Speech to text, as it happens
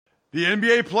The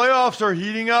NBA playoffs are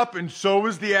heating up, and so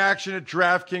is the action at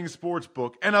DraftKings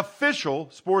Sportsbook, an official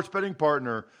sports betting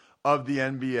partner of the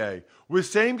NBA. With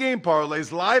same-game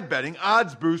parlays, live betting,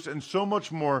 odds boosts, and so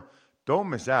much more, don't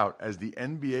miss out as the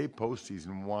NBA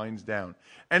postseason winds down.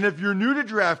 And if you're new to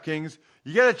DraftKings,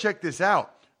 you got to check this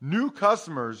out. New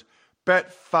customers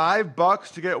bet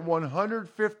 $5 to get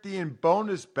 $150 in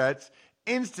bonus bets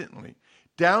instantly.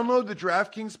 Download the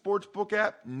DraftKings Sportsbook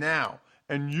app now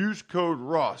and use code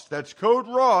ROSS. That's code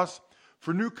ROSS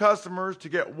for new customers to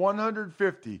get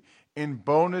 $150 in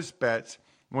bonus bets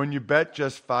when you bet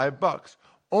just $5.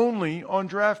 Only on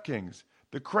DraftKings.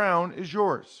 The crown is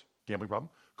yours. Gambling problem?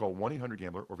 Call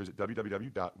 1-800-GAMBLER or visit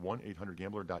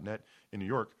www.1800gambler.net. In New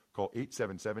York, call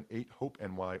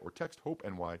 877-8-HOPE-NY or text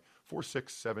HOPE-NY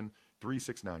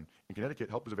 467-369. In Connecticut,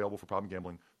 help is available for problem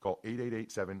gambling. Call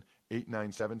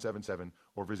 888-7-897-7777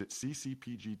 or visit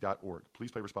ccpg.org. Please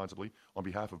play responsibly on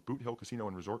behalf of Boot Hill Casino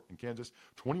and Resort in Kansas.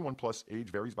 21 plus, age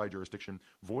varies by jurisdiction.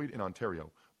 Void in Ontario.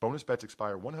 Bonus bets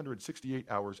expire 168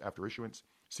 hours after issuance.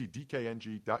 See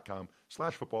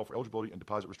dkng.com/football for eligibility and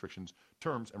deposit restrictions,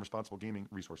 terms, and responsible gaming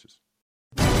resources.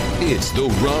 It's the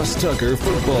Ross Tucker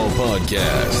Football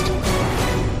Podcast.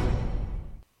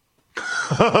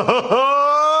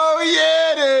 Oh,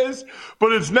 yeah, it is.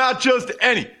 But it's not just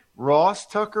any Ross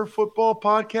Tucker Football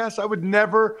Podcast. I would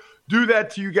never do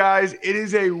that to you guys. It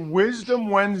is a Wisdom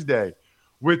Wednesday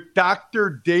with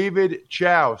Dr. David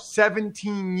Chao,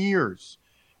 17 years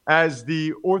as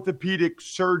the orthopedic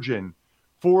surgeon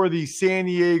for the San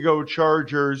Diego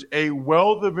Chargers, a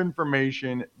wealth of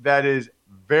information that is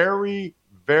very,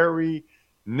 very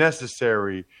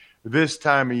necessary this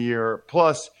time of year.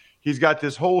 Plus, he's got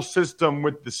this whole system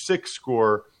with the 6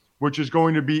 score, which is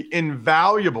going to be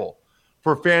invaluable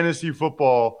for fantasy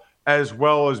football as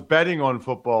well as betting on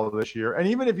football this year. And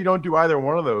even if you don't do either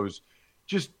one of those,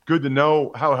 just good to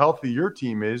know how healthy your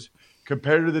team is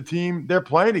compared to the team they're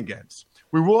playing against.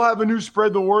 We will have a new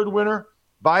Spread the Word winner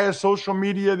via social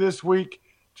media this week.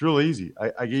 It's real easy.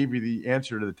 I gave you the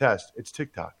answer to the test. It's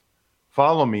TikTok.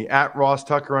 Follow me at Ross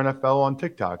Tucker NFL on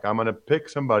TikTok. I'm going to pick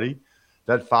somebody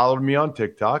that followed me on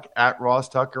TikTok at Ross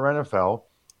Tucker NFL,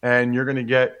 and you're going to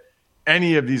get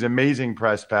any of these amazing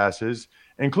press passes,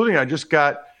 including I just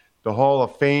got the Hall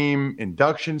of Fame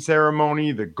induction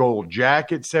ceremony, the gold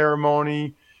jacket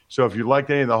ceremony. So if you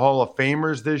liked any of the Hall of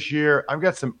Famers this year, I've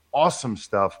got some awesome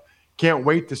stuff. Can't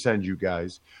wait to send you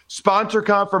guys. Sponsor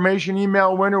confirmation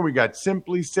email winner. We got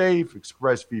Simply Safe,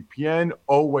 ExpressVPN,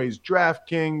 always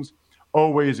DraftKings,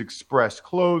 always Express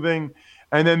Clothing.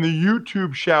 And then the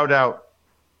YouTube shout out.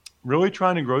 Really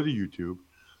trying to grow the YouTube.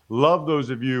 Love those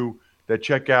of you that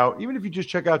check out, even if you just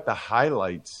check out the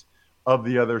highlights of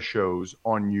the other shows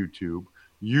on YouTube,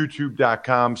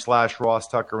 youtube.com/Ross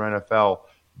Tucker NFL.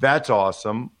 That's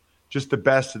awesome. Just the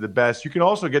best of the best. You can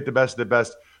also get the best of the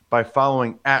best by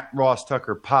following at Ross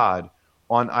Tucker Pod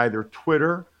on either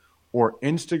Twitter or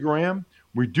Instagram.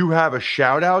 We do have a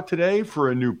shout out today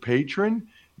for a new patron,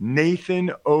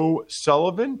 Nathan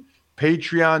O'Sullivan,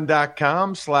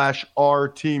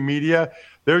 patreon.com/RT Media.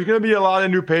 There's going to be a lot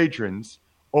of new patrons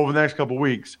over the next couple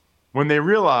weeks when they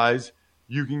realize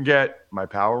you can get my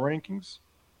power rankings,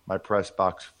 my press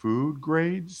box food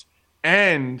grades,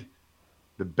 and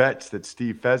the bets that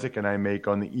Steve Fezzik and I make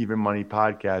on the Even Money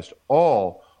podcast,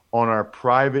 all on our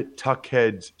private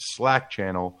Tuckheads Slack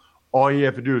channel. All you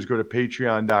have to do is go to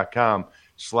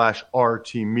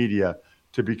patreon.com/RT Media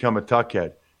to become a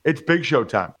Tuckhead. It's Big Show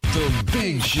time. The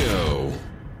Big Show.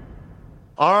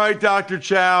 All right, Dr.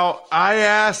 Chao. I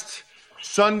asked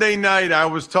Sunday night, I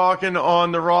was talking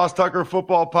on the Ross Tucker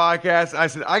Football Podcast. I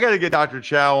said, I got to get Dr.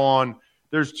 Chao on.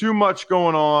 There's too much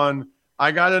going on.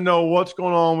 I got to know what's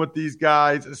going on with these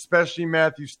guys, especially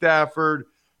Matthew Stafford,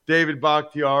 David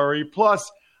Bakhtiari.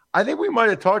 Plus, I think we might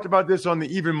have talked about this on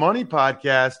the Even Money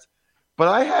podcast, but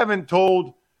I haven't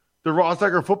told the Ross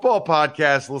Tucker Football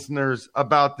Podcast listeners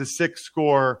about the 6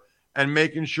 score and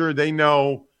making sure they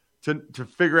know to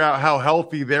figure out how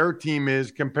healthy their team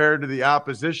is compared to the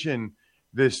opposition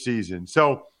this season.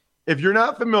 So if you're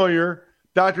not familiar,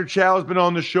 Dr. Chao has been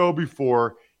on the show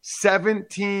before,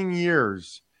 17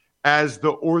 years as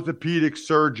the orthopedic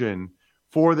surgeon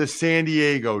for the San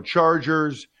Diego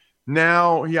Chargers.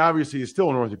 Now, he obviously is still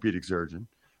an orthopedic surgeon,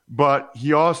 but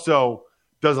he also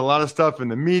does a lot of stuff in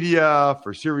the media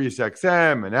for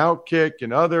SiriusXM and Outkick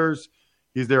and others.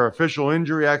 He's their official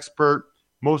injury expert.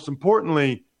 Most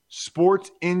importantly, Sports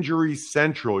Injury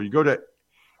Central. You go to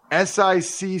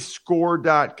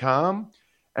sicscore.com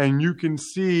and you can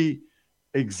see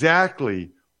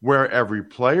exactly where every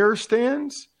player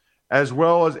stands as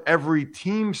well as every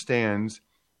team stands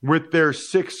with their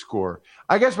 6 score.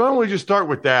 I guess why don't we just start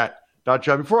with that?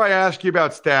 Chao, before I ask you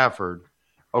about Stafford,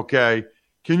 okay,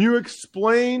 can you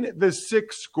explain the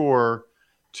six score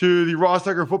to the Ross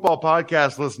Tucker Football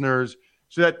Podcast listeners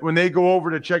so that when they go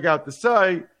over to check out the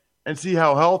site and see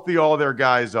how healthy all their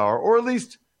guys are, or at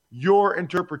least your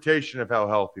interpretation of how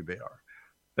healthy they are?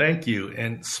 Thank you.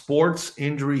 And Sports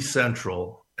Injury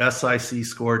Central,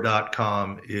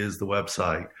 SICscore.com is the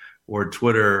website, or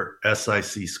Twitter,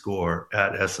 SICscore,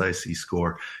 at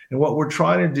SICscore. And what we're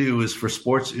trying to do is for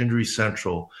Sports Injury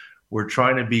Central, we're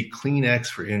trying to be Kleenex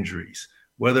for injuries,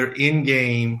 whether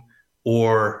in-game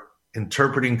or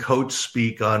interpreting coach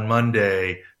speak on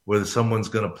Monday, whether someone's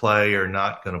going to play or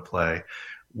not going to play.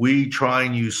 We try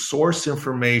and use source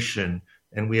information,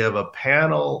 and we have a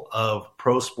panel of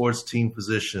pro sports team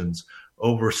physicians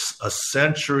over a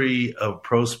century of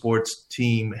pro sports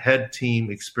team, head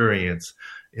team experience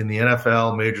in the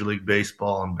NFL, Major League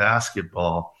Baseball, and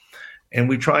basketball. And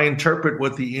we try and interpret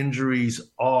what the injuries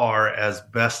are as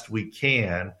best we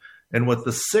can. And what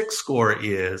the six score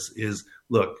is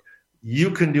look,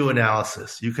 you can do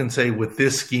analysis. You can say with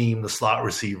this scheme, the slot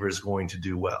receiver is going to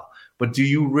do well. But do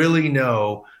you really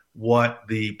know what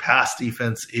the pass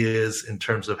defense is in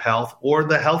terms of health or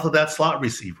the health of that slot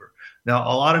receiver? Now,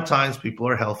 a lot of times people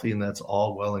are healthy and that's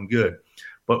all well and good.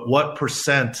 But what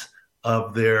percent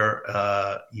of their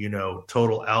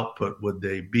total output would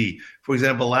they be? For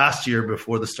example, last year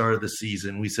before the start of the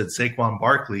season, we said Saquon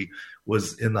Barkley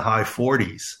was in the high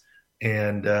 40s.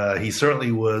 And he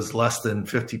certainly was less than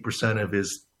 50% of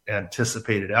his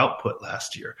anticipated output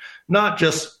last year. Not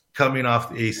just coming off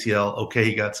the ACL. Okay,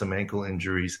 he got some ankle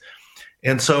injuries.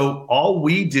 And so all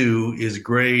we do is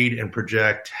grade and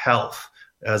project health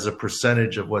as a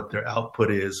percentage of what their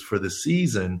output is for the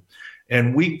season.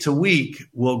 And week to week,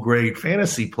 we'll grade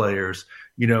fantasy players.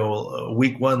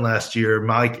 Week 1 last year,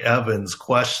 Mike Evans,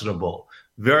 questionable,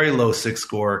 very low six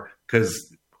score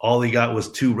because all he got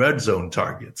was 2 red zone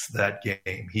targets that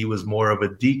game. He was more of a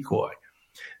decoy.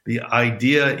 The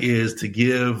idea is to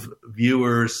give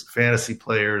viewers, fantasy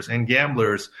players, and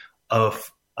gamblers a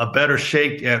better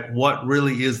shake at what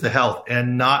really is the health,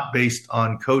 and not based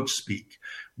on coach speak.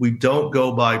 We don't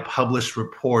go by published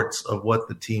reports of what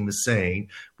the team is saying.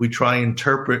 We try and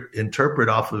interpret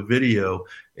off of video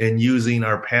and using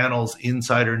our panel's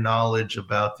insider knowledge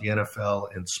about the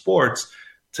NFL and sports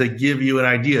to give you an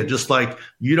idea. Just like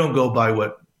you don't go by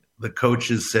what the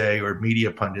coaches say or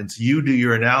media pundits, you do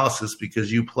your analysis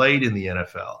because you played in the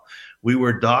NFL. We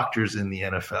were doctors in the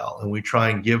NFL, and we try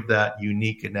and give that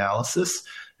unique analysis,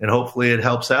 and hopefully it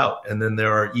helps out. And then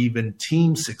there are even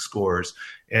team six scores,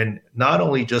 and not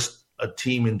only just a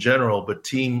team in general, but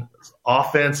team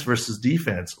offense versus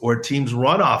defense, or team's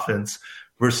run offense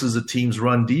versus a team's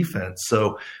run defense.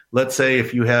 So let's say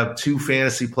if you have 2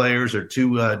 fantasy players or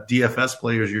 2 DFS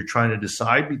players you're trying to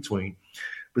decide between,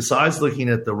 besides looking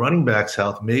at the running back's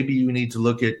health, maybe you need to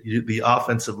look at the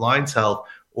offensive line's health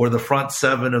or the front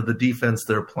 7 of the defense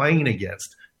they're playing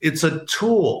against. It's a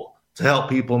tool to help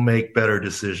people make better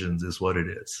decisions is what it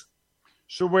is.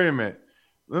 So wait a minute.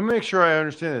 Let me make sure I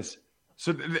understand this.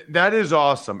 So that is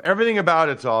awesome. Everything about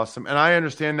it's awesome. And I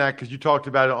understand that because you talked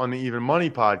about it on the Even Money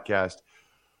podcast.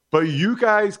 But you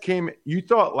guys you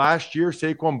thought last year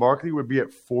Saquon Barkley would be at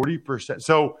 40%.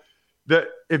 So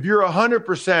if you're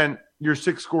 100%, your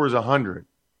six score is 100.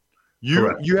 You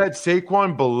had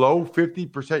Saquon below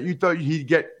 50%. You thought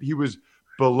he was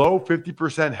below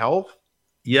 50% health?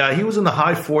 Yeah, he was in the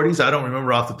high 40s. I don't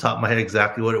remember off the top of my head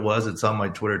exactly what it was. It's on my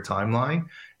Twitter timeline.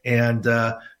 And,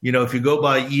 if you go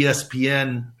by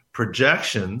ESPN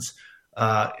projections,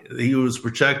 he was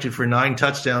projected for 9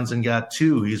 touchdowns and got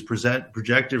 2. He's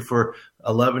projected for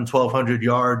 1,200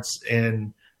 yards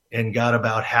and got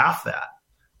about half that.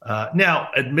 Now,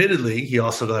 admittedly, he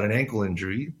also got an ankle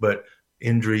injury, but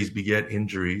injuries beget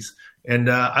injuries. And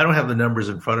I don't have the numbers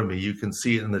in front of me. You can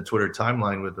see it in the Twitter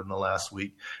timeline within the last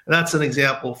week. And that's an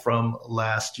example from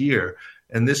last year.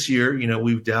 And this year,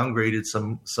 we've downgraded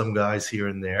some guys here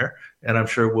and there, and I'm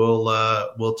sure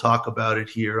we'll talk about it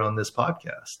here on this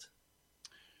podcast.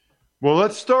 Well,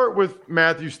 let's start with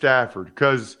Matthew Stafford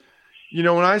because, when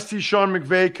I see Sean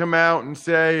McVay come out and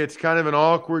say it's kind of an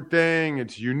awkward thing,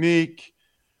 it's unique,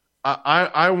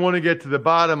 I want to get to the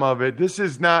bottom of it. This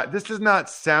does not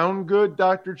sound good,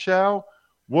 Dr. Chao.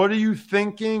 What are you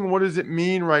thinking? What does it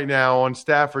mean right now on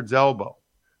Stafford's elbow?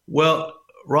 Well,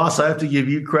 Ross, I have to give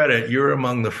you credit. You're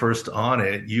among the first on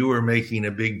it. You were making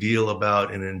a big deal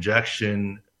about an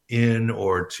injection in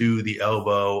or to the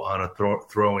elbow on a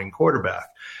throwing quarterback.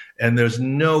 And there's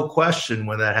no question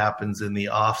when that happens in the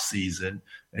off season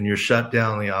and you're shut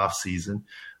down in the off season,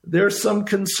 there's some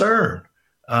concern.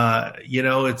 And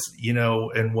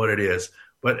what it is.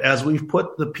 But as we've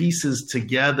put the pieces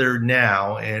together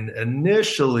now, and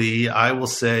initially, I will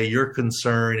say your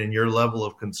concern and your level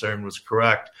of concern was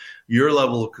correct. Your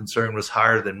level of concern was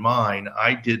higher than mine.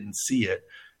 I didn't see it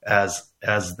as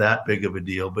that big of a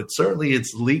deal, but certainly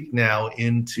it's leaked now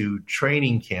into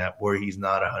training camp where he's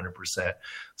not 100%.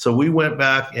 So we went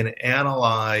back and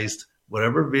analyzed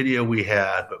whatever video we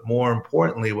had, but more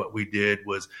importantly, what we did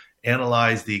was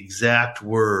analyze the exact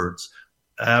words: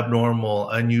 abnormal,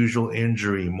 unusual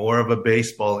injury, more of a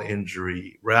baseball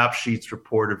injury, rap sheets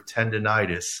report of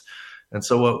tendinitis. And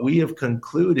so what we have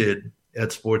concluded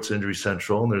at Sports Injury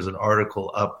Central, and there's an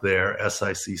article up there,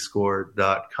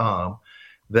 sicscore.com,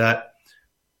 that,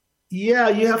 yeah,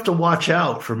 you have to watch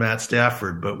out for Matt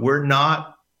Stafford, but we're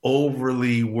not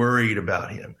overly worried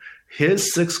about him.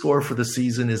 His SIC score for the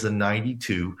season is a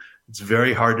 92. It's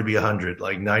very hard to be 100,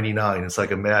 like 99. It's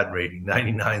like a MAD rating.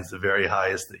 99 is the very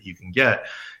highest that you can get.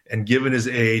 And given his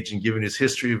age and given his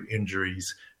history of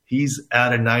injuries, he's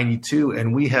at a 92,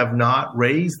 and we have not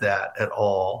raised that at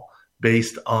all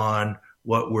based on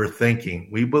what we're thinking.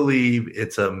 We believe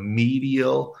it's a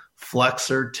medial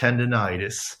flexor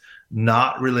tendinitis,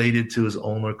 not related to his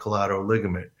ulnar collateral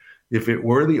ligament. If it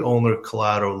were the ulnar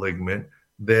collateral ligament,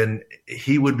 then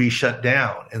he would be shut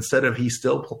down. Instead of, he's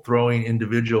still throwing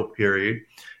individual period.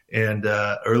 And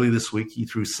early this week, he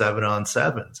threw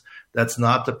 7-on-7s. That's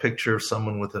not the picture of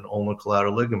someone with an ulnar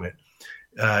collateral ligament.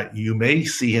 You may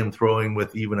see him throwing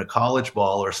with even a college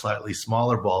ball or slightly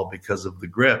smaller ball because of the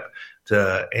grip.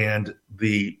 And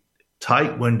the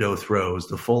tight window throws,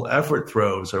 the full effort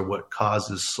throws, are what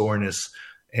causes soreness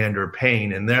and or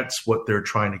pain. And that's what they're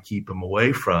trying to keep him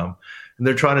away from. And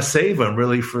they're trying to save him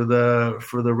really for the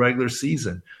regular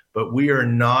season. But we are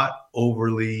not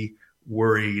overly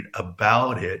worried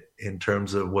about it in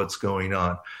terms of what's going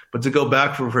on. But to go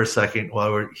back for a second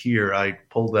while we're here, I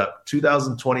pulled up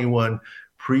 2021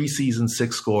 preseason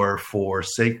SIC score for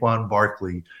Saquon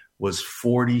Barkley was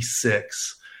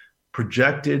 46.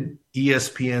 Projected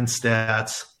ESPN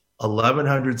stats,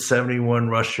 1,171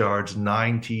 rush yards,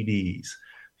 9 TDs.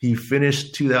 He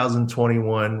finished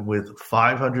 2021 with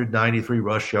 593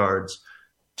 rush yards,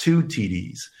 2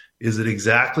 TDs. Is it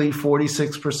exactly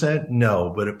 46%?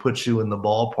 No, but it puts you in the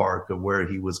ballpark of where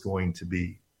he was going to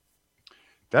be.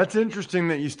 That's interesting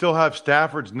that you still have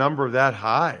Stafford's number that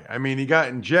high. I mean, he got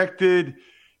injected.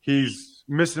 He's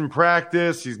missing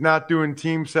practice. He's not doing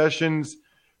team sessions.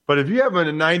 But if you have him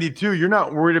at 92, you're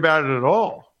not worried about it at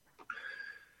all.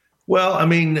 Well, I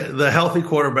mean, the healthy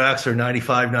quarterbacks are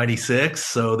 95, 96,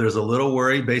 so there's a little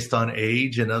worry based on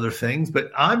age and other things,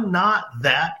 but I'm not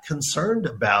that concerned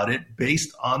about it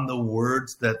based on the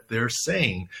words that they're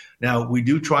saying. Now, we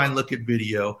do try and look at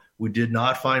video. We did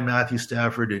not find Matthew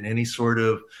Stafford in any sort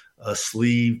of a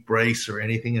sleeve, brace, or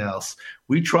anything else.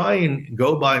 We try and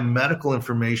go by medical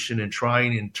information and try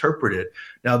and interpret it.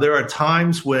 Now, there are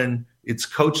times when it's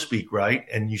coach speak, right?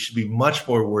 And you should be much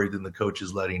more worried than the coach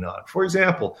is letting on. For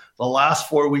example, the last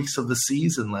 4 weeks of the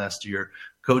season last year,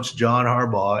 Coach John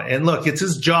Harbaugh, and look, it's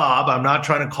his job. I'm not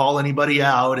trying to call anybody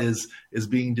out as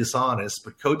being dishonest,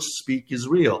 but coach speak is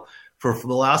real. For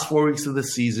the last 4 weeks of the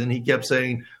season, he kept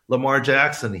saying, Lamar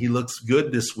Jackson, he looks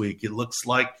good this week. It looks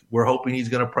like we're hoping he's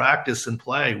going to practice and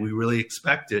play. We really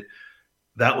expect it.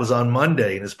 That was on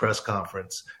Monday in his press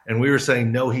conference. And we were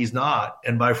saying, no, he's not.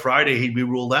 And by Friday, he'd be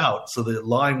ruled out. So the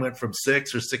line went from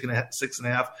 6 or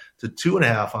 6.5 to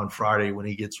 2.5 on Friday when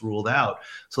he gets ruled out.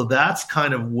 So that's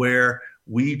kind of where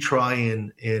we try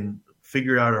and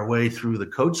figure out our way through the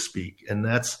coach speak. And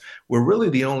we're really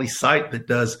the only site that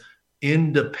does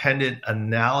independent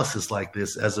analysis like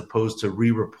this, as opposed to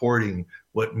re-reporting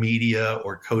what media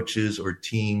or coaches or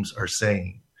teams are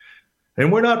saying.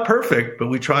 And we're not perfect, but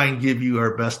we try and give you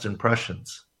our best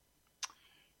impressions.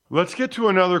 Let's get to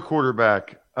another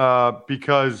quarterback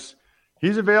because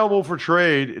he's available for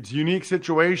trade. It's a unique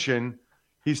situation.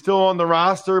 He's still on the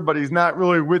roster, but he's not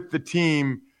really with the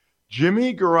team.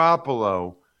 Jimmy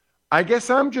Garoppolo. I guess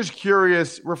I'm just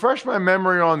curious, refresh my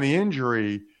memory on the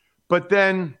injury, but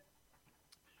then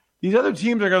these other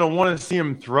teams are going to want to see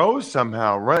him throw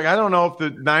somehow, right? I don't know if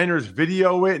the Niners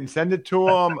video it and send it to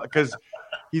him because –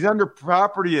 he's under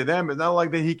property of them. It's not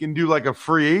like that he can do like a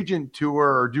free agent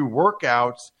tour or do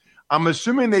workouts. I'm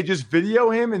assuming they just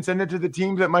video him and send it to the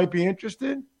teams that might be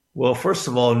interested. Well, first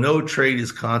of all, no trade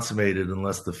is consummated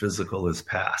unless the physical is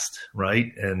passed,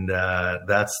 right? And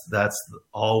that's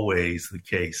always the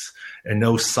case. And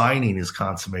no signing is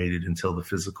consummated until the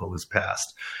physical is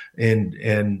passed. And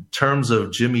in terms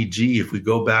of Jimmy G, if we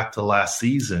go back to last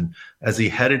season, as he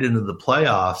headed into the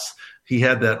playoffs, he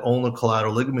had that ulnar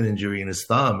collateral ligament injury in his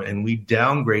thumb, and we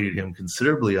downgraded him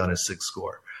considerably on his SIC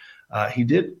score. He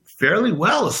did fairly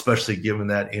well, especially given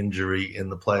that injury in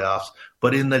the playoffs.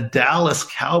 But in the Dallas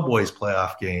Cowboys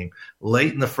playoff game,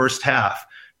 late in the first half,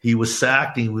 he was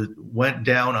sacked. He went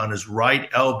down on his right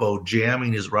elbow,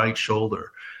 jamming his right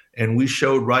shoulder. And we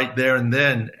showed right there and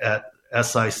then at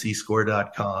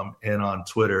SICscore.com and on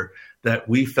Twitter that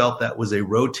we felt that was a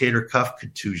rotator cuff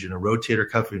contusion, a rotator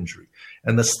cuff injury.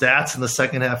 And the stats in the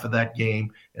second half of that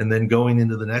game and then going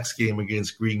into the next game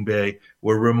against Green Bay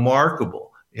were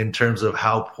remarkable in terms of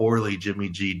how poorly Jimmy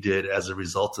G did as a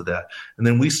result of that. And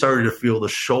then we started to feel the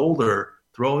shoulder,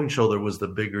 throwing shoulder, was the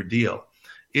bigger deal.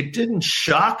 It didn't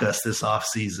shock us this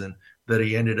offseason that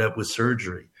he ended up with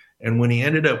surgery. And when he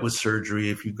ended up with surgery,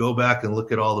 if you go back and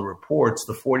look at all the reports,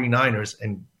 the 49ers,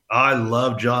 and I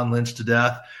love John Lynch to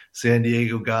death, San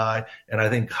Diego guy, and I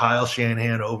think Kyle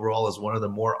Shanahan overall is one of the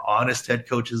more honest head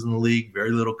coaches in the league,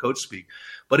 very little coach speak.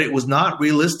 But it was not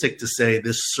realistic to say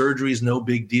this surgery is no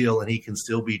big deal and he can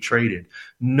still be traded.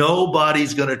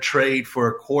 Nobody's going to trade for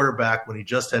a quarterback when he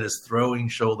just had his throwing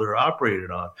shoulder operated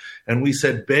on. And we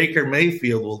said Baker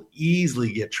Mayfield will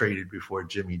easily get traded before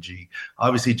Jimmy G.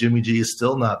 Obviously, Jimmy G has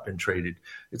still not been traded.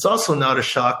 It's also not a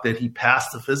shock that he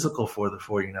passed the physical for the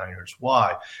 49ers.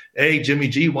 Why? A, Jimmy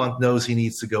G knows he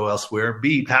needs to go elsewhere.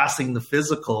 B, passing the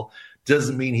physical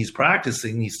doesn't mean he's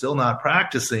practicing. He's still not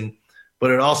practicing. But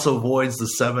it also voids the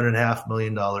 $7.5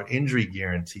 million injury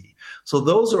guarantee. So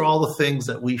those are all the things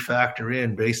that we factor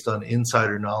in based on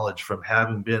insider knowledge from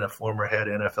having been a former head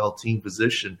NFL team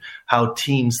physician, how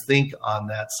teams think on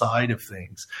that side of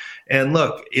things. And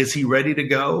look, is he ready to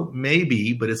go?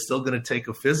 Maybe, but it's still going to take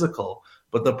a physical.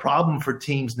 But the problem for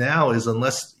teams now is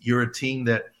unless you're a team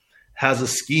that has a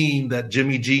scheme that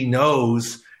Jimmy G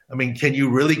knows, I mean, can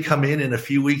you really come in a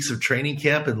few weeks of training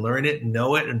camp and learn it and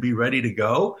know it and be ready to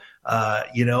go?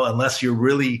 Unless you're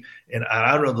really, and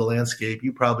I don't know the landscape,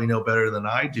 you probably know better than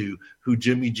I do,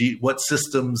 what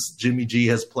systems Jimmy G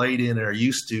has played in and are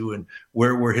used to, and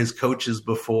where were his coaches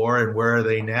before and where are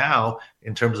they now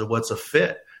in terms of what's a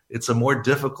fit. It's a more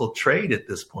difficult trade at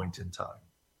this point in time.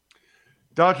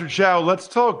 Dr. Chao, let's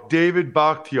talk David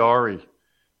Bakhtiari,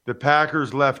 the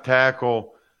Packers left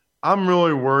tackle. I'm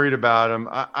really worried about him.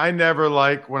 I never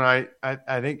like when I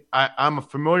think I'm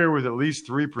familiar with at least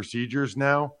 3 procedures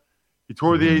now. He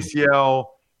tore the ACL.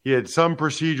 He had some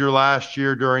procedure last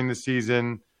year during the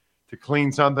season to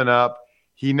clean something up.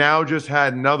 He now just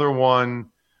had another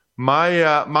one. My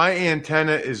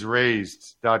antenna is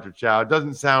raised, Dr. Chao. It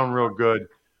doesn't sound real good.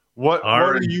 What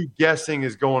are you guessing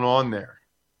is going on there?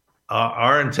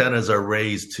 Our antennas are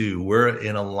raised too. We're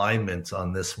in alignment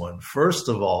on this one. First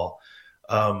of all,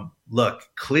 look,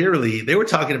 clearly they were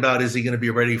talking about, is he going to be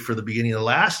ready for the beginning of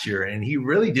last year? And he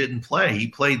really didn't play. He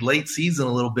played late season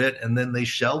a little bit, and then they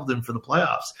shelved him for the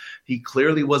playoffs. He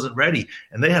clearly wasn't ready.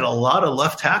 And they had a lot of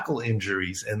left tackle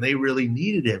injuries, and they really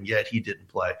needed him, yet he didn't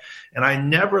play. And I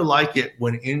never like it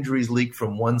when injuries leak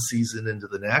from one season into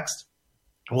the next.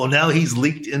 Well, now he's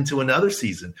leaked into another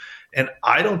season. And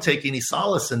I don't take any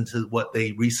solace into what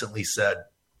they recently said.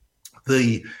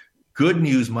 The good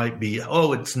news might be,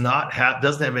 doesn't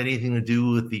have anything to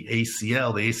do with the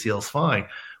ACL. The ACL's fine.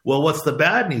 Well, what's the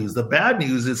bad news? The bad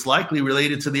news is likely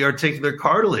related to the articular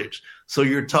cartilage. So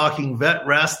you're talking vet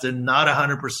rest and not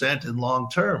 100% in long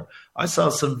term. I saw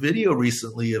some video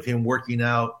recently of him working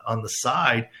out on the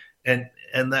side, and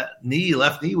that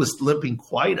left knee was limping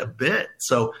quite a bit.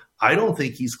 So I don't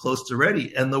think he's close to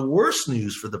ready. And the worst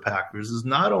news for the Packers is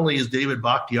not only is David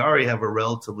Bakhtiari have a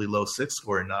relatively low 6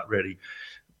 score and not ready,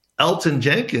 Elton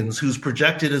Jenkins, who's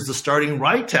projected as the starting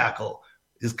right tackle,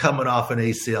 is coming off an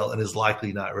ACL and is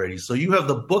likely not ready. So you have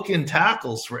the bookend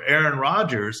tackles for Aaron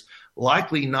Rodgers,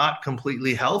 likely not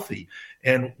completely healthy.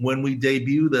 And when we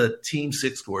debut the Team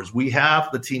 6 scores, we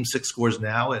have the Team 6 scores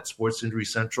now at Sports Injury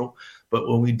Central, but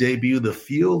when we debut the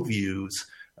field views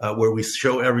where we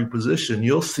show every position,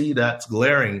 you'll see that's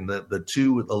glaring.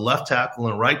 The left tackle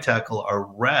and right tackle are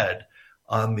red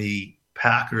on the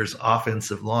Packers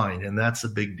offensive line, and that's a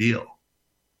big deal.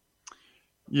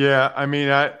 Yeah, I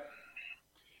mean,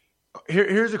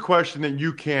 here's a question that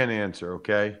you can answer,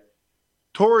 okay?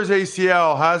 Tore his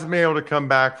ACL, hasn't been able to come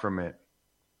back from it.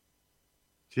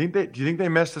 Do you think they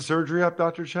messed the surgery up,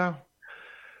 Dr. Chao?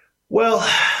 Well,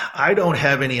 I don't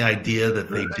have any idea that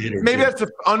they did. Maybe that's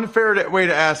an unfair way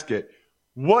to ask it.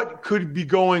 What could be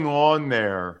going on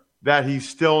there that he's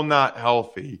still not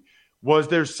healthy? Was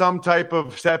there some type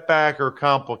of setback or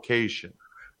complication?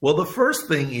 Well, the first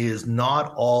thing is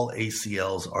not all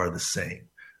ACLs are the same.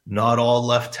 Not all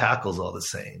left tackles are the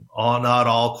same. Not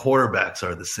all quarterbacks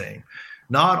are the same.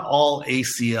 not all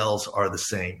ACLs are the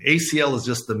same. ACL is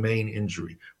just the main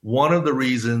injury. One of the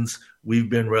reasons we've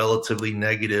been relatively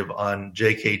negative on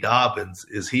J.K. Dobbins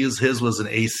is his was an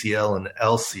ACL and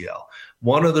LCL.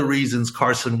 One of the reasons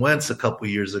Carson Wentz a couple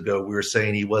of years ago, we were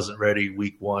saying he wasn't ready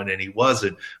week 1 and he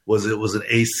wasn't, was it was an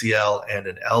ACL and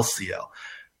an LCL.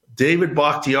 David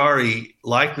Bakhtiari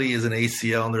likely is an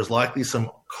ACL, and there's likely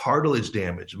some cartilage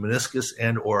damage, meniscus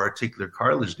and or articular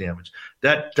cartilage damage.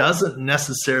 That doesn't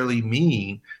necessarily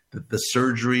mean that the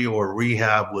surgery or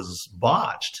rehab was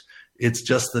botched. It's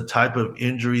just the type of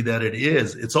injury that it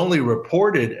is. It's only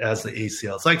reported as the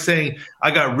ACL. It's like saying, I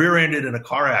got rear-ended in a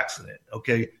car accident.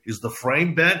 Okay, is the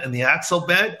frame bent and the axle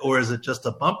bent, or is it just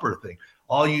a bumper thing?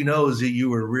 All you know is that you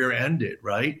were rear-ended,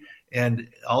 right? And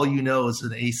all you know is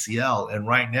an ACL. And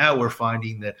right now we're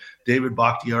finding that David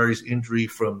Bakhtiari's injury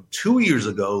from 2 years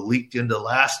ago leaked into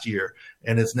last year,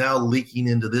 and it's now leaking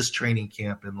into this training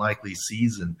camp and likely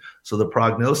season. So the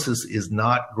prognosis is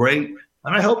not great.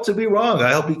 And I hope to be wrong.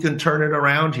 I hope he can turn it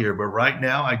around here. But right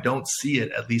now I don't see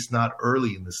it, at least not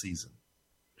early in the season.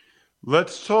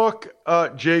 Let's talk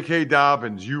J.K.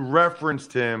 Dobbins. You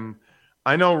referenced him.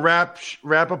 I know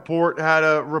Rappaport had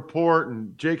a report,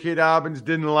 and J.K. Dobbins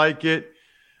didn't like it.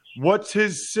 What's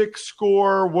his 6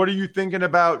 score? What are you thinking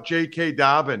about J.K.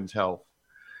 Dobbins' health?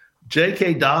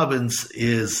 J.K. Dobbins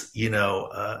is,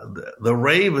 the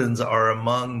Ravens are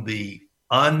among the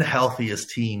unhealthiest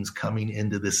teams coming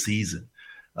into this season.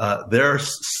 Their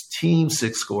team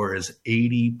 6 score is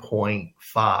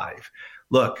 80.5.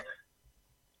 Look,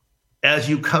 as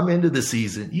you come into the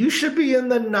season, you should be in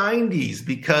the 90s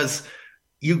because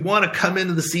you want to come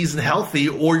into the season healthy,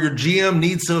 or your GM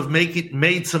needs to have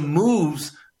made some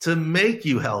moves to make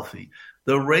you healthy.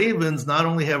 The Ravens not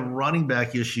only have running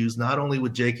back issues, not only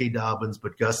with J.K. Dobbins,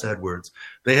 but Gus Edwards.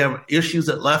 They have issues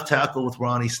at left tackle with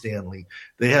Ronnie Stanley.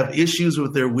 They have issues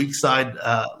with their weak side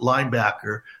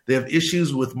linebacker. They have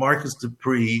issues with Marcus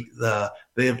Dupree.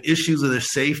 They have issues with their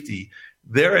safety.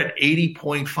 They're at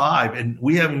 80.5, and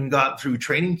we haven't even gotten through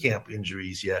training camp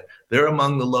injuries yet. They're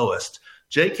among the lowest.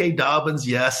 J.K. Dobbins,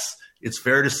 yes, it's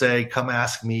fair to say, come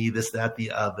ask me, this, that,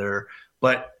 the other.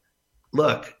 But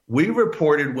look, we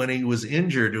reported when he was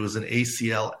injured, it was an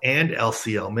ACL and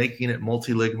LCL, making it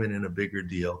multi-ligament and a bigger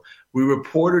deal. We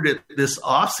reported it this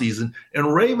offseason,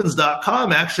 and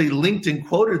Ravens.com actually linked and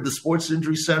quoted the Sports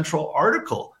Injury Central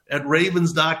article at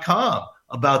Ravens.com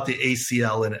about the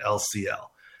ACL and LCL.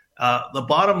 The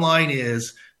bottom line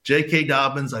is, J.K.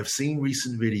 Dobbins, I've seen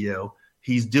recent video.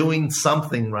 He's doing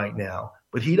something right now,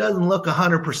 but he doesn't look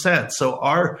 100%. So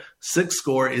our 6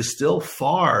 score is still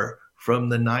far from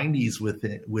the 90s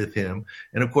with him.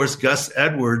 And of course, Gus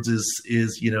Edwards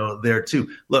is there too.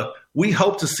 Look, we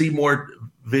hope to see more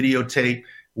videotape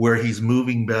where he's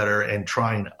moving better and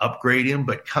try and upgrade him.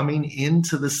 But coming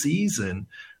into the season,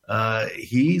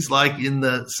 he's like in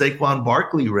the Saquon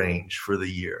Barkley range for the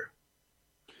year.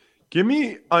 Give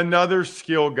me another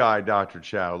skill guy, Dr.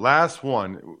 Chao. Last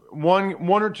one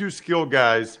or two skill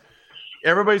guys.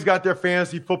 Everybody's got their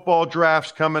fantasy football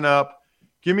drafts coming up.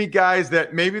 Give me guys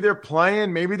that maybe they're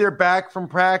playing, maybe they're back from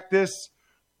practice,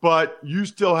 but you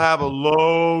still have a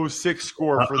low 6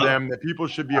 score for them that people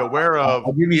should be aware of.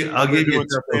 I'll give you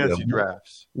their fantasy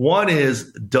drafts. One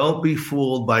is, don't be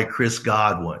fooled by Chris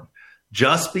Godwin.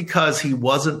 Just because he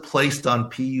wasn't placed on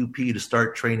PUP to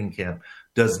start training camp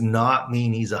does not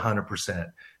mean he's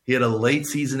 100%. He had a late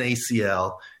season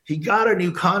ACL. He got a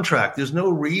new contract. There's no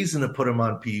reason to put him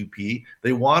on PUP.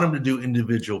 They want him to do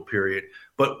individual period.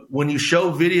 But when you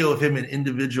show video of him in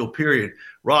individual period,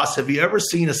 Ross, have you ever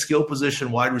seen a skill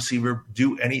position wide receiver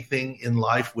do anything in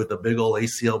life with a big old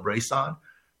ACL brace on?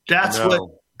 That's what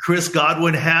Chris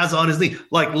Godwin has on his knee.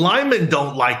 Like, linemen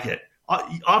don't like it.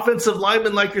 Offensive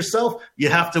linemen like yourself, you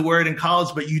have to wear it in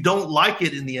college, but you don't like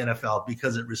it in the NFL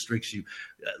because it restricts you.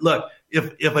 Look,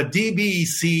 if a DB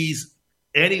sees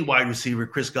any wide receiver,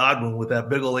 Chris Godwin, with that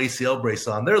big old ACL brace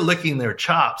on, they're licking their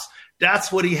chops.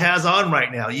 That's what he has on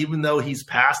right now. Even though he's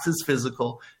past his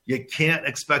physical, you can't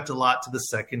expect a lot to the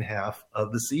second half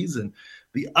of the season.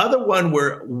 The other one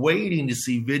we're waiting to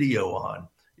see video on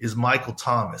is Michael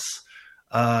Thomas.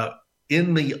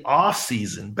 In the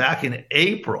offseason, back in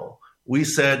April, we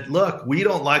said, look, we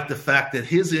don't like the fact that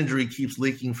his injury keeps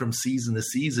leaking from season to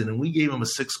season, and we gave him a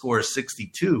 6 score of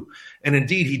 62. And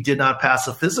indeed, he did not pass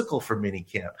a physical for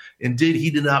minicamp. Indeed,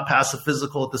 he did not pass a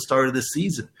physical at the start of the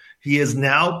season. He has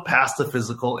now passed the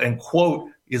physical and, quote,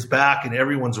 is back, and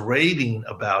everyone's raving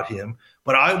about him.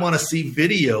 But I want to see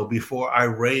video before I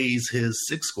raise his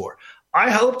 6 score.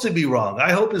 I hope to be wrong.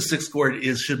 I hope his 6 score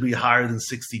should be higher than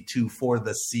 62 for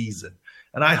the season.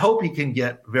 And I hope he can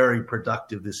get very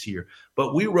productive this year.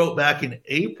 But we wrote back in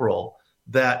April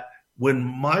that when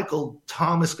Michael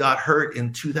Thomas got hurt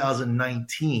in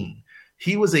 2019,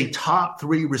 he was a top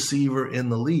 3 receiver in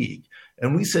the league.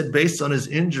 And we said based on his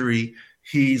injury,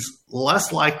 he's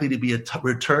less likely to be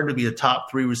return to be a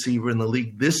top 3 receiver in the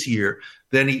league this year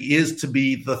than he is to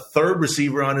be the 3rd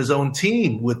receiver on his own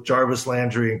team with Jarvis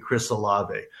Landry and Chris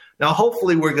Olave. Now,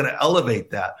 hopefully we're going to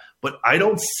elevate that, but I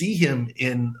don't see him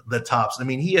in the tops. I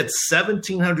mean, he had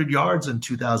 1,700 yards in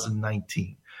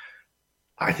 2019.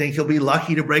 I think he'll be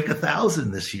lucky to break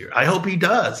 1,000 this year. I hope he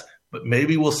does, but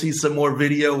maybe we'll see some more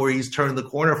video where he's turned the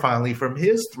corner finally from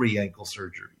his 3 ankle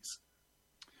surgeries.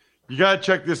 You got to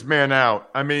check this man out.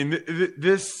 I mean,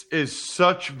 this is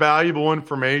such valuable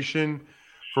information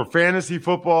for fantasy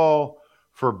football,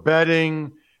 for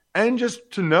betting, and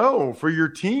just to know for your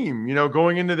team,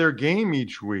 going into their game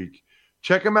each week.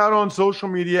 Check him out on social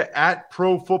media at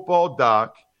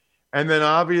ProFootballDoc. And then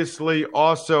obviously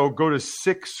also go to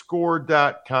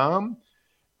sixscore.com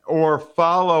or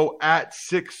follow at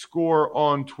sixscore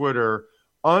on Twitter.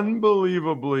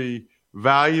 Unbelievably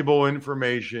valuable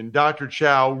information. Dr.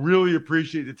 Chao, really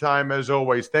appreciate the time as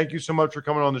always. Thank you so much for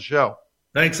coming on the show.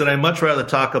 Thanks. And I'd much rather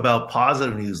talk about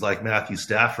positive news like Matthew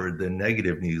Stafford than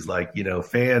negative news. Like,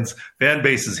 fan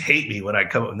bases hate me when I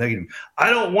come up with negative. I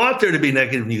don't want there to be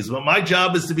negative news, but my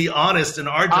job is to be honest, and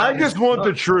our job I just want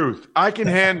the truth. I can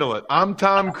handle it. I'm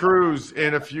Tom Cruise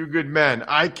in A Few Good Men.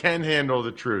 I can handle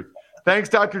the truth. Thanks,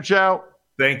 Dr. Chao.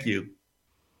 Thank you.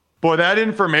 Boy, that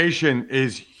information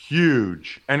is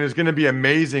huge and is going to be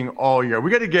amazing all year. We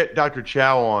got to get Dr.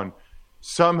 Chao on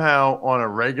somehow on a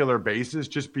regular basis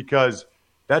just because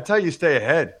that's how you stay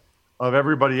ahead of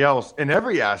everybody else in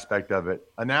every aspect of it.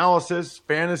 Analysis,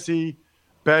 fantasy,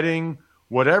 betting,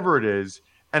 whatever it is.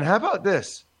 And how about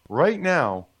this? Right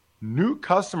now, new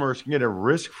customers can get a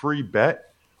risk-free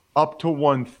bet up to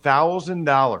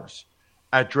 $1,000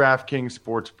 at DraftKings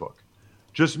Sportsbook.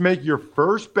 Just make your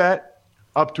first bet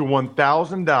up to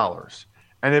 $1,000.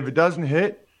 And if it doesn't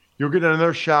hit, you'll get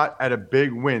another shot at a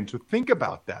big win. So think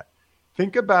about that.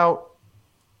 Think about,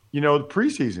 the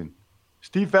preseason.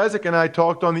 Steve Fezzik and I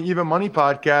talked on the Even Money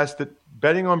podcast that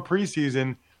betting on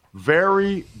preseason,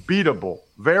 very beatable,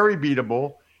 very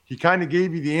beatable. He kind of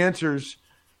gave you the answers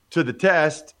to the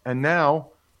test, and now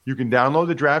you can download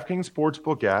the DraftKings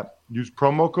Sportsbook app, use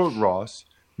promo code Ross,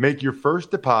 make your first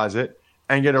deposit,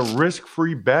 and get a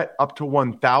risk-free bet up to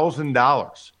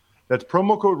 $1,000. That's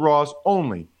promo code Ross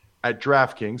only at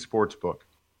DraftKings Sportsbook.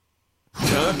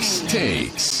 Tux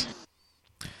Takes.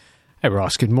 Hey,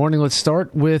 Ross, good morning. Let's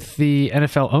start with the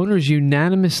NFL owners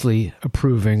unanimously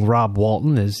approving Rob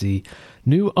Walton as the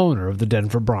new owner of the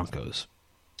Denver Broncos.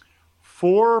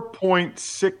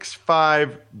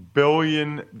 $4.65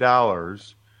 billion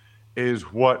is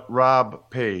what Rob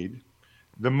paid,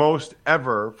 the most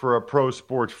ever for a pro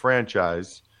sports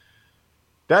franchise.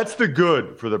 That's the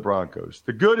good for the Broncos.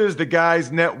 The good is the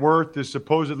guy's net worth is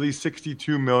supposedly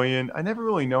 $62 million. I never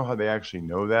really know how they actually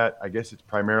know that. I guess it's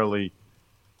primarily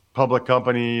public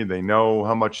company. They know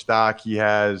how much stock he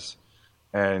has,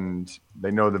 and they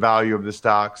know the value of the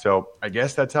stock. So I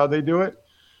guess that's how they do it.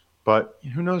 But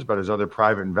who knows about his other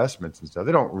private investments and stuff?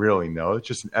 They don't really know. It's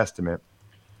just an estimate.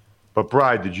 But,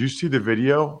 Bride, did you see the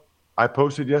video I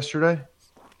posted yesterday?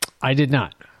 I did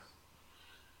not.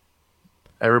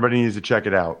 Everybody needs to check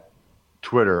it out.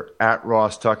 Twitter, at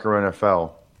Ross Tucker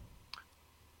NFL.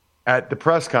 At the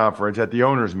press conference, at the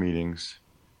owners' meetings,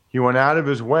 he went out of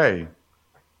his way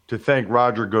to thank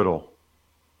Roger Goodell.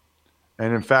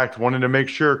 And, in fact, wanted to make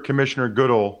sure Commissioner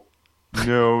Goodell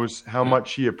knows how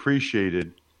much he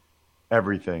appreciated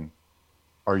everything.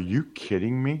 Are you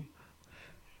kidding me?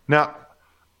 Now,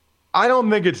 I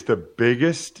don't think it's the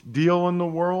biggest deal in the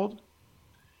world.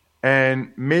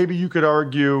 And maybe you could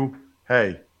argue,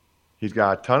 hey, he's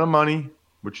got a ton of money,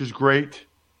 which is great.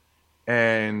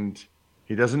 And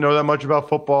he doesn't know that much about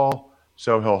football.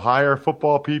 So he'll hire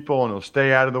football people and he'll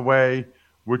stay out of the way,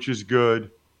 which is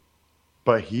good.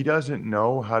 But he doesn't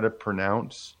know how to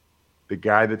pronounce the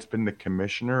guy that's been the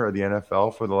commissioner of the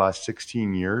NFL for the last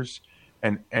 16 years.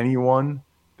 And anyone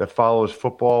that follows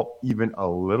football even a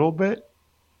little bit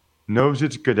knows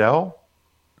it's Goodell.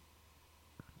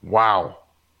 Wow.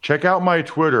 Check out my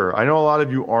Twitter. I know a lot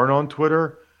of you aren't on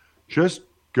Twitter. Just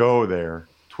go there.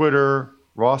 Twitter,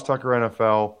 Ross Tucker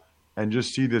NFL, and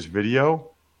just see this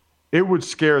video. It would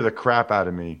scare the crap out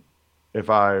of me if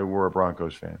I were a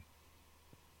Broncos fan.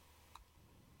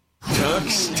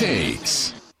 Tux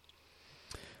Takes.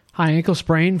 High ankle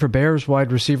sprain for Bears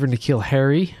wide receiver N'Keal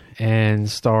Harry and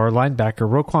star linebacker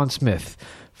Roquan Smith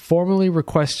formally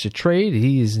requests a trade.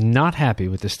 He is not happy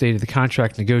with the state of the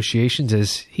contract negotiations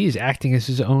as he is acting as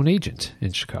his own agent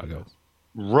in Chicago.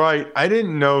 Right. I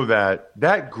didn't know that.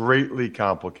 That greatly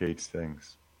complicates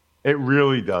things. It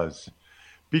really does.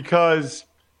 Because,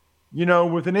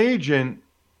 with an agent,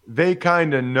 they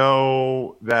kind of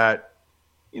know that,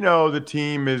 the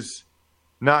team is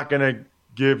not going to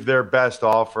give their best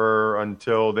offer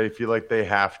until they feel like they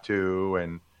have to,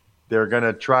 and they're going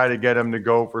to try to get them to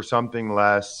go for something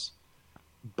less.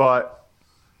 But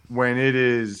when it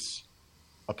is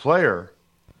a player,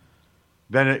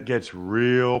 then it gets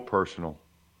real personal.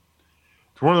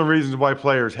 It's one of the reasons why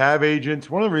players have agents,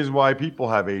 one of the reasons why people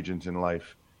have agents in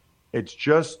life. It's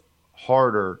just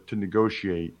harder to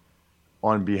negotiate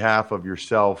on behalf of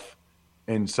yourself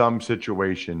in some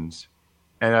situations.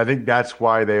 And I think that's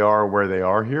why they are where they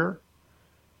are here.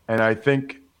 And I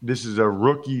think this is a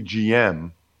rookie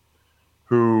GM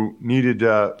who needed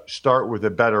to start with a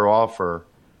better offer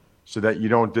so that you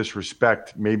don't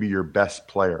disrespect maybe your best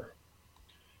player.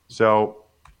 So,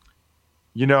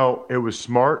 it was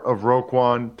smart of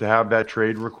Roquan to have that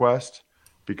trade request,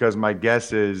 because my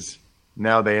guess is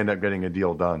now they end up getting a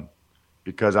deal done,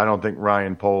 because I don't think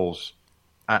Ryan Poles,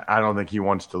 I don't think he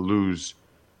wants to lose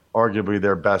arguably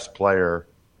their best player.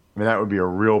 I mean, that would be a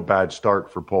real bad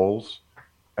start for Poles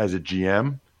as a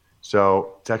GM.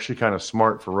 So it's actually kind of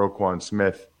smart for Roquan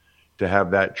Smith to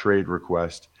have that trade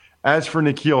request. As for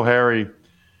N'Keal Harry,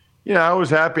 I was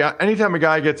happy. Anytime a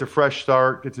guy gets a fresh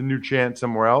start, gets a new chance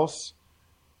somewhere else,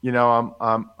 I'm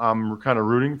kind of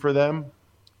rooting for them.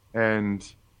 And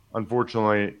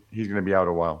unfortunately, he's going to be out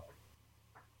a while.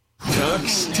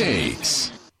 Tuck's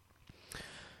Takes.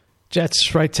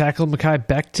 Jets right tackle Mekhi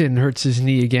Becton hurts his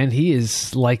knee again. He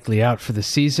is likely out for the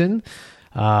season.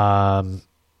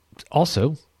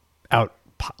 Also out,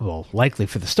 likely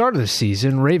for the start of the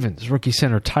season, Ravens rookie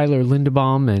center Tyler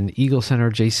Linderbaum and Eagle center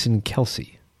Jason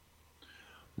Kelce.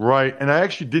 Right, and I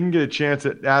actually didn't get a chance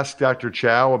to ask Dr.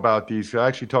 Chao about these. I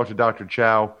actually talked to Dr.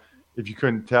 Chao, if you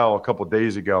couldn't tell, a couple of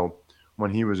days ago when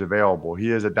he was available.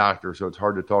 He is a doctor, so it's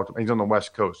hard to talk to him. He's on the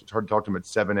West Coast. It's hard to talk to him at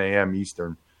 7 a.m.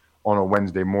 Eastern on a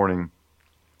Wednesday morning.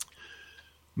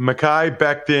 Mekhi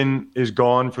Becton is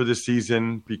gone for the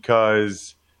season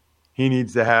because he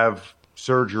needs to have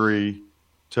surgery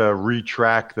to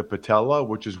retract the patella,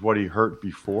 which is what he hurt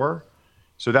before.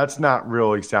 So that's not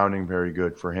really sounding very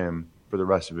good for him for the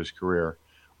rest of his career,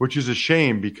 which is a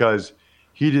shame because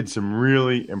he did some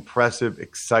really impressive,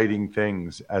 exciting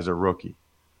things as a rookie.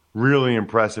 Really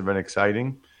impressive and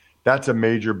exciting. That's a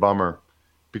major bummer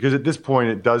because at this point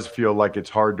it does feel like it's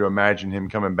hard to imagine him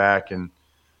coming back and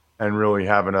really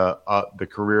having the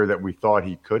career that we thought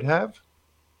he could have.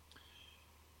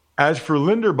 As for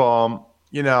Linderbaum,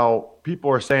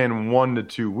 people are saying 1 to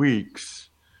 2 weeks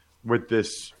with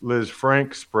this Liz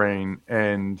Frank sprain,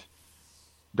 and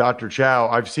Dr. Chao,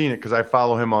 I've seen it because I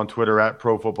follow him on Twitter at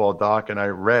ProFootballDoc, and I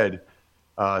read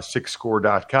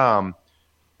SixScore.com.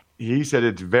 He said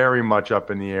it's very much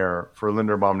up in the air for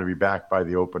Linderbaum to be back by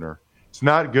the opener. It's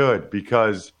not good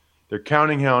because they're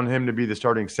counting on him to be the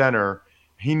starting center.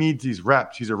 He needs these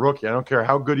reps. He's a rookie. I don't care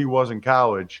how good he was in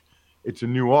college. It's a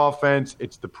new offense.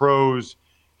 It's the pros.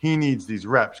 He needs these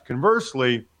reps.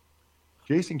 Conversely,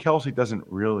 Jason Kelce doesn't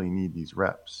really need these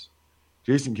reps.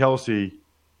 Jason Kelce,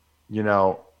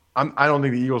 I don't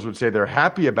think the Eagles would say they're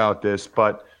happy about this,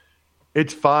 but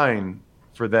it's fine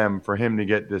for him to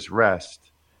get this rest.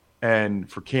 And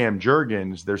for Cam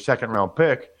Jurgens, their second-round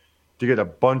pick, to get a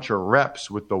bunch of reps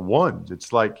with the ones.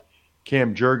 It's like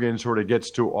Cam Jurgens sort of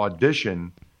gets to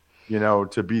audition,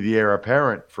 to be the heir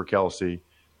apparent for Kelce.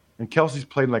 And Kelce's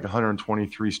played like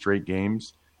 123 straight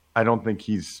games. I don't think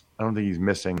he's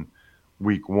missing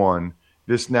week 1.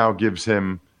 This now gives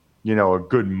him, a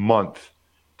good month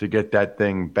to get that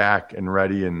thing back and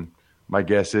ready. And my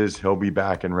guess is he'll be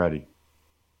back and ready.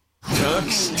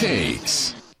 Tuck's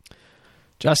Takes.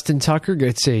 Justin Tucker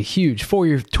gets a huge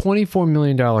 4-year, $24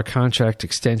 million contract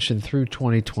extension through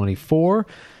 2024.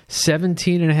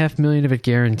 $17.5 million of it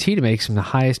guaranteed. It makes him the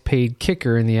highest paid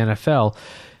kicker in the NFL.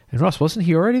 And Ross, wasn't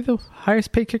he already the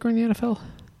highest paid kicker in the NFL?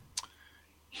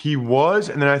 He was,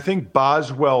 and then I think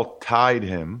Boswell tied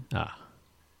him.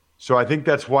 So I think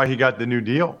that's why he got the new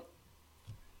deal.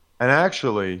 And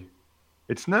actually,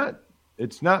 it's not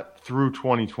through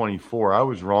 2024. I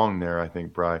was wrong there, I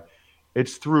think, Bri.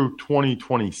 It's through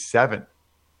 2027.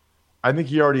 I think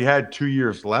he already had 2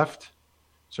 years left.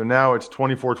 So now it's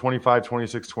 24, 25,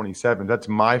 26, 27. That's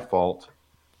my fault.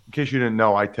 In case you didn't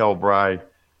know, I tell Bri,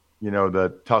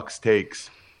 the Tuck's Takes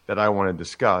that I want to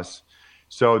discuss.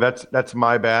 So that's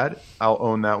my bad. I'll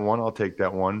own that one. I'll take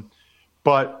that one.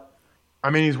 But,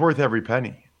 he's worth every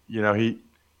penny.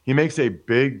 He makes a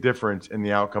big difference in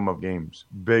the outcome of games.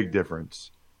 Big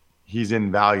difference. He's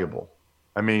invaluable.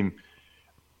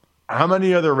 How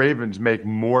many other Ravens make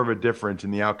more of a difference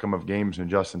in the outcome of games than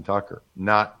Justin Tucker?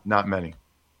 Not many.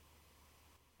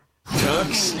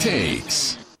 Tuck's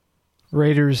Takes.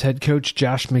 Raiders head coach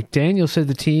Josh McDaniels said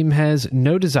the team has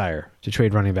no desire to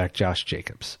trade running back Josh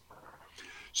Jacobs.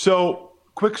 So,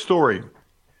 quick story.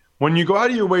 When you go out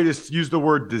of your way to use the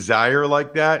word desire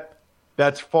like that,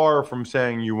 that's far from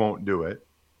saying you won't do it.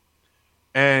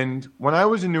 And when I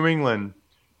was in New England,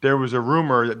 there was a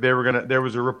rumor that there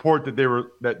was a report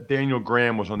that Daniel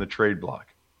Graham was on the trade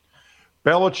block.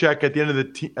 Belichick at the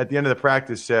end of the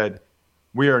practice said,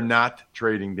 "We are not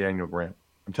trading Daniel Graham.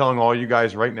 I'm telling all you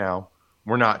guys right now,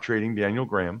 we're not trading Daniel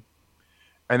Graham."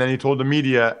 And then he told the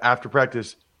media after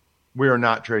practice, "We are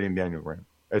not trading Daniel Graham.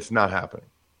 It's not happening."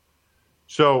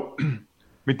 So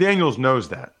McDaniels knows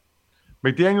that.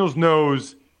 McDaniels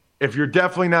knows if you're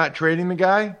definitely not trading the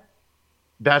guy,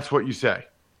 that's what you say.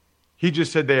 He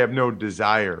just said they have no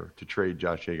desire to trade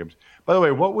Josh Jacobs. By the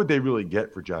way, what would they really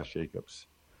get for Josh Jacobs?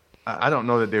 I don't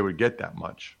know that they would get that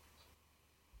much.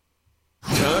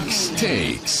 Tuck's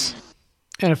Takes.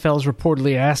 NFL is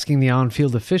reportedly asking the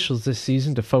on-field officials this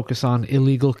season to focus on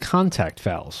illegal contact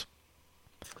fouls.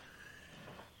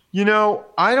 You know,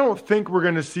 I don't think we're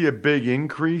going to see a big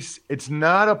increase. It's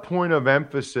not a point of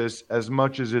emphasis as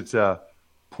much as it's a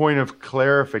point of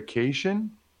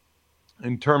clarification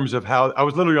in terms of how – I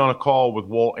was literally on a call with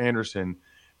Walt Anderson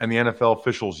and the NFL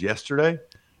officials yesterday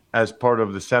as part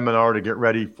of the seminar to get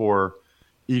ready for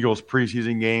Eagles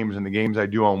preseason games and the games I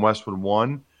do on Westwood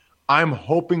One. I'm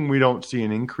hoping we don't see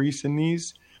an increase in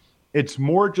these. It's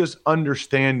more just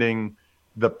understanding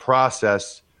the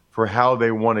process for how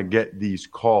they want to get these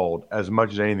called as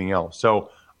much as anything else. So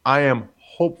I am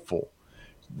hopeful.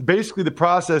 Basically, the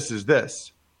process is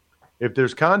this. If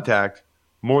there's contact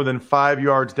more than 5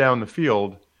 yards down the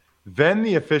field, then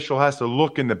the official has to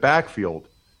look in the backfield.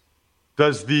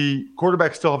 Does the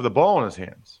quarterback still have the ball in his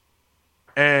hands?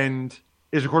 And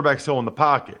is the quarterback still in the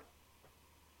pocket?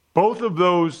 Both of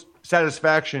those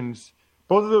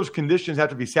conditions have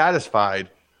to be satisfied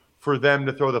for them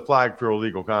to throw the flag for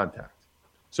illegal contact.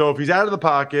 So if he's out of the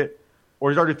pocket or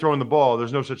he's already throwing the ball,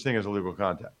 there's no such thing as illegal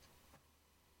contact.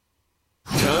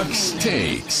 Tuck's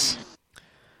Takes.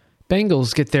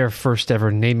 Bengals get their first ever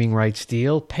naming rights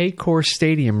deal. Paycor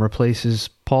Stadium replaces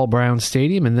Paul Brown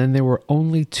Stadium, and then there were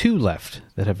only two left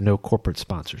that have no corporate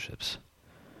sponsorships.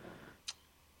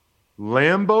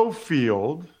 Lambeau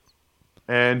Field,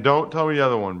 and don't tell me the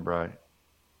other one, Bri.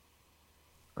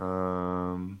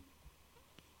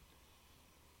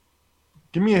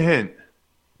 Give me a hint.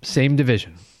 Same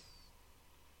division.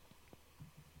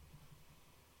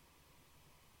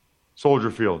 Soldier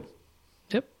Field.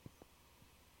 Yep.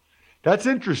 That's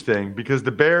interesting because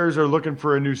the Bears are looking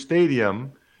for a new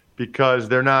stadium because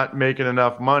they're not making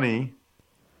enough money,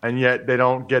 and yet they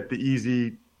don't get the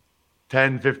easy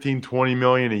 10, 15, 20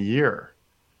 million a year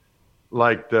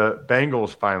like the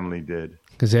Bengals finally did.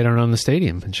 Because they don't own the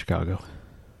stadium in Chicago.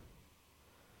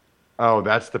 Oh,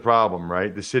 that's the problem,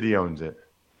 right? The city owns it.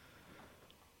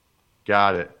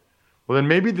 Got it. Well, then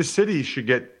maybe the city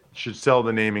should sell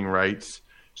the naming rights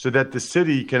so that the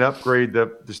city can upgrade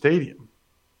the stadium.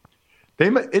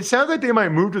 It sounds like they might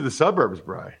move to the suburbs,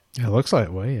 Bri. It looks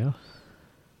that way, yeah.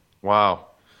 Wow.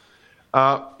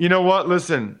 You know what?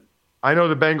 Listen, I know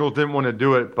the Bengals didn't want to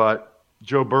do it, but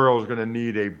Joe Burrow is going to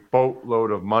need a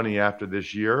boatload of money after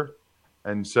this year.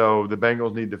 And so the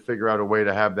Bengals need to figure out a way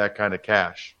to have that kind of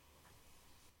cash.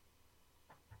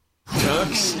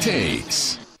 Tuck's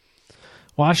Takes.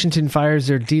 Washington fires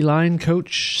their D-line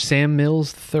coach, Sam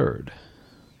Mills III.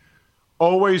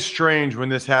 Always strange when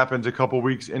this happens a couple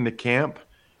weeks into camp.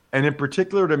 And in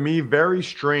particular to me, very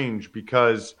strange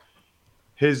because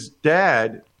his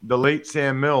dad, the late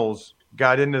Sam Mills,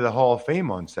 got into the Hall of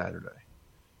Fame on Saturday.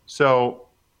 So,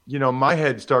 my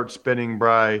head starts spinning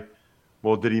by,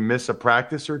 well, did he miss a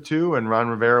practice or two? And Ron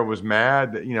Rivera was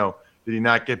mad that, did he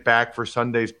not get back for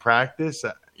Sunday's practice?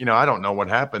 I don't know what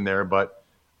happened there, but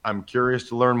I'm curious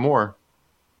to learn more.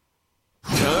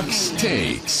 Tuck's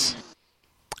Takes.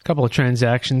 A couple of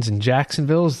transactions in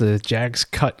Jacksonville. The Jags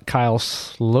cut Kyle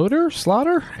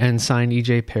Slaughter and signed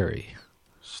E.J. Perry.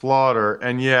 Slaughter.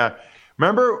 And yeah,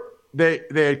 remember they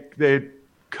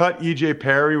cut E.J.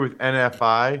 Perry with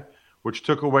NFI, which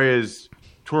took away his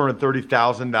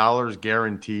 $230,000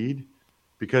 guaranteed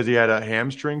because he had a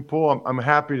hamstring pull. I'm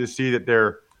happy to see that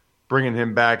they're bringing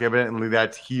him back. Evidently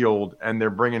that's healed and they're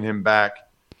bringing him back,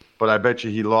 but I bet you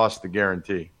he lost the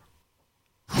guarantee.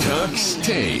 Tuck's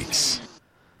Takes.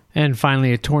 And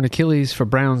finally, a torn Achilles for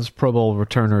Browns Pro Bowl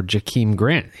returner Jakeem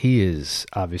Grant. He is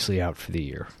obviously out for the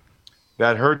year.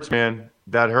 That hurts, man.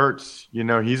 That hurts.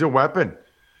 He's a weapon.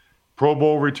 Pro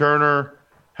Bowl returner,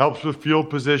 helps with field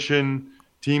position.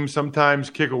 Teams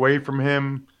sometimes kick away from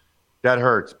him. That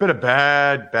hurts. Been a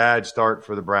bad start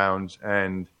for the Browns.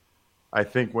 And I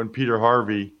think when Peter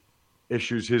Harvey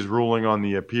issues his ruling on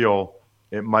the appeal,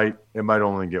 it might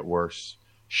only get worse.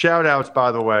 Shout-outs,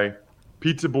 by the way.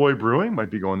 Pizza Boy Brewing, might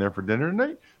be going there for dinner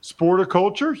tonight.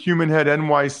 Sporticulture,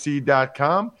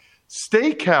 HumanHeadNYC.com.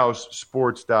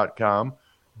 SteakhouseSports.com.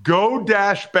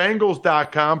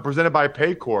 Go-Bangles.com, presented by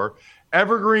Paycor.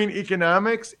 Evergreen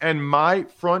Economics, and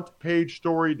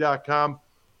MyFrontPageStory.com.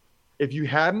 If you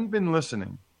hadn't been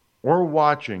listening or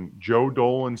watching Joe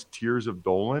Dolan's Tears of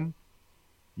Dolan,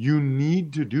 you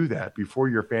need to do that before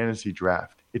your fantasy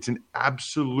draft. It's an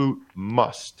absolute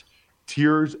must.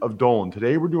 Tears of Dolan.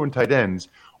 Today we're doing tight ends.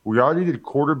 We already did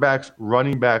quarterbacks,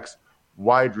 running backs,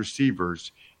 wide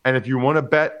receivers. And if you want to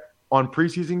bet on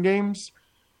preseason games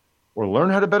or learn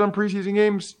how to bet on preseason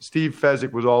games, Steve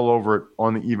Fezzik was all over it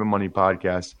on the Even Money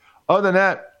podcast. Other than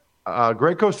that,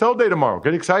 Greg Cosell Day tomorrow.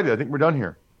 Get excited. I think we're done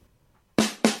here.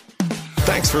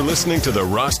 Thanks for listening to the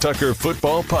Ross Tucker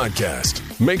Football Podcast.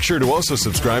 Make sure to also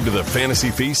subscribe to the Fantasy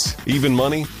Feast, Even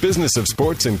Money, Business of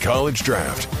Sports, and College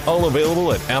Draft. All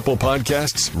available at Apple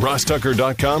Podcasts,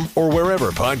 rosstucker.com, or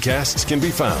wherever podcasts can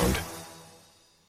be found.